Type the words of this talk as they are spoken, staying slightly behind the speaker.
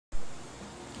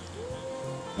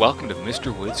Welcome to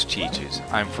Mr. Woods Teaches.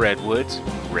 I'm Fred Woods,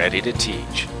 ready to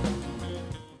teach.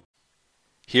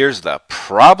 Here's the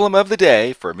problem of the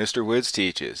day for Mr. Woods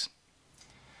Teaches.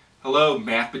 Hello,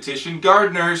 mathematician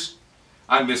gardeners.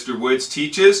 I'm Mr. Woods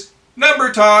Teaches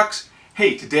Number Talks.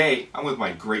 Hey, today I'm with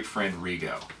my great friend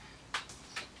Rigo.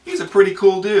 He's a pretty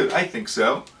cool dude, I think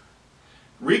so.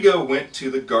 Rigo went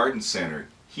to the garden center.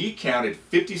 He counted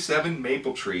 57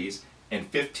 maple trees and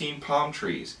 15 palm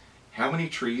trees. How many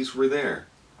trees were there?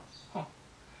 Huh.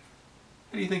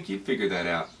 How do you think you'd figure that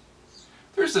out?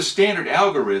 There's the standard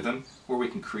algorithm where we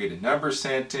can create a number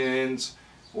sentence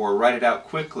or write it out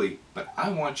quickly, but I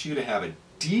want you to have a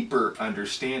deeper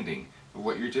understanding of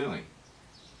what you're doing.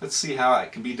 Let's see how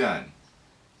it can be done.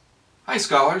 Hi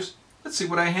scholars, let's see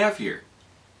what I have here.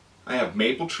 I have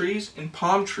maple trees and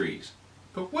palm trees.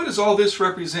 But what does all this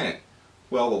represent?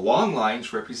 Well, the long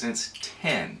lines represents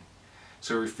 10.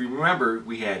 So if you remember,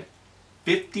 we had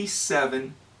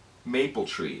 57 maple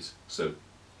trees. So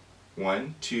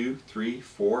 1, 2, 3,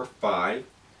 4, 5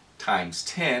 times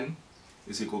 10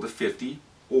 is equal to 50,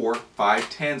 or 5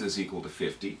 tens is equal to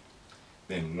 50.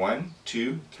 Then 1,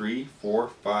 2, 3, 4,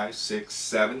 5, 6,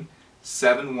 7,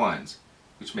 7 ones,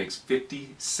 which makes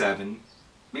 57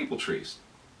 maple trees.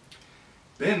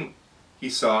 Then he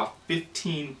saw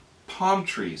 15 palm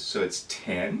trees, so it's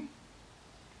 10,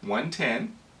 1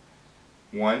 10,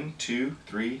 1, 2,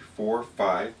 3, 4,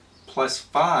 5, plus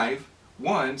 5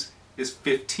 ones is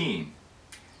 15.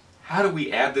 How do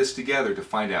we add this together to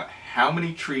find out how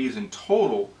many trees in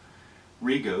total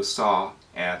Rigo saw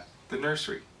at the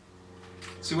nursery?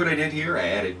 See what I did here? I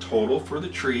added total for the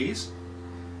trees,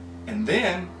 and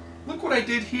then look what I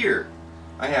did here.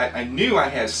 I knew I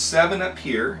had 7 up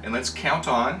here, and let's count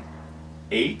on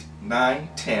 8, 9,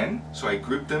 10. So I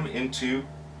grouped them into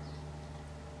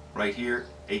right here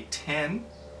a 10.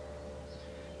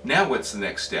 Now what's the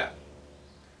next step?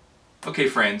 Okay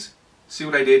friends, see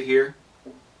what I did here?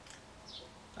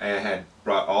 I had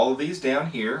brought all of these down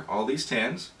here, all these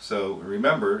 10s. So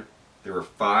remember, there were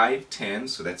 5 10s,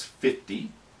 so that's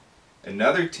 50.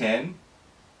 Another 10,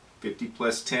 50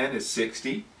 plus 10 is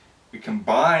 60. We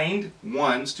combined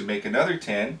ones to make another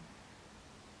 10.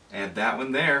 Add that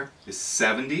one there is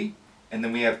 70. And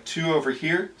then we have 2 over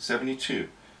here, 72.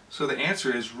 So the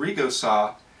answer is Rigo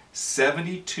saw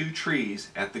 72 trees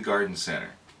at the garden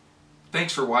center.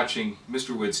 Thanks for watching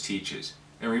Mr. Woods Teaches.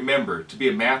 And remember, to be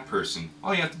a math person,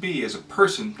 all you have to be is a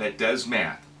person that does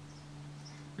math.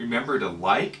 Remember to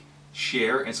like,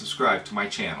 share, and subscribe to my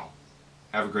channel.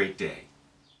 Have a great day.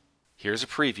 Here's a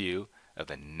preview of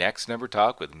the next Number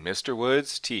Talk with Mr.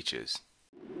 Woods Teaches.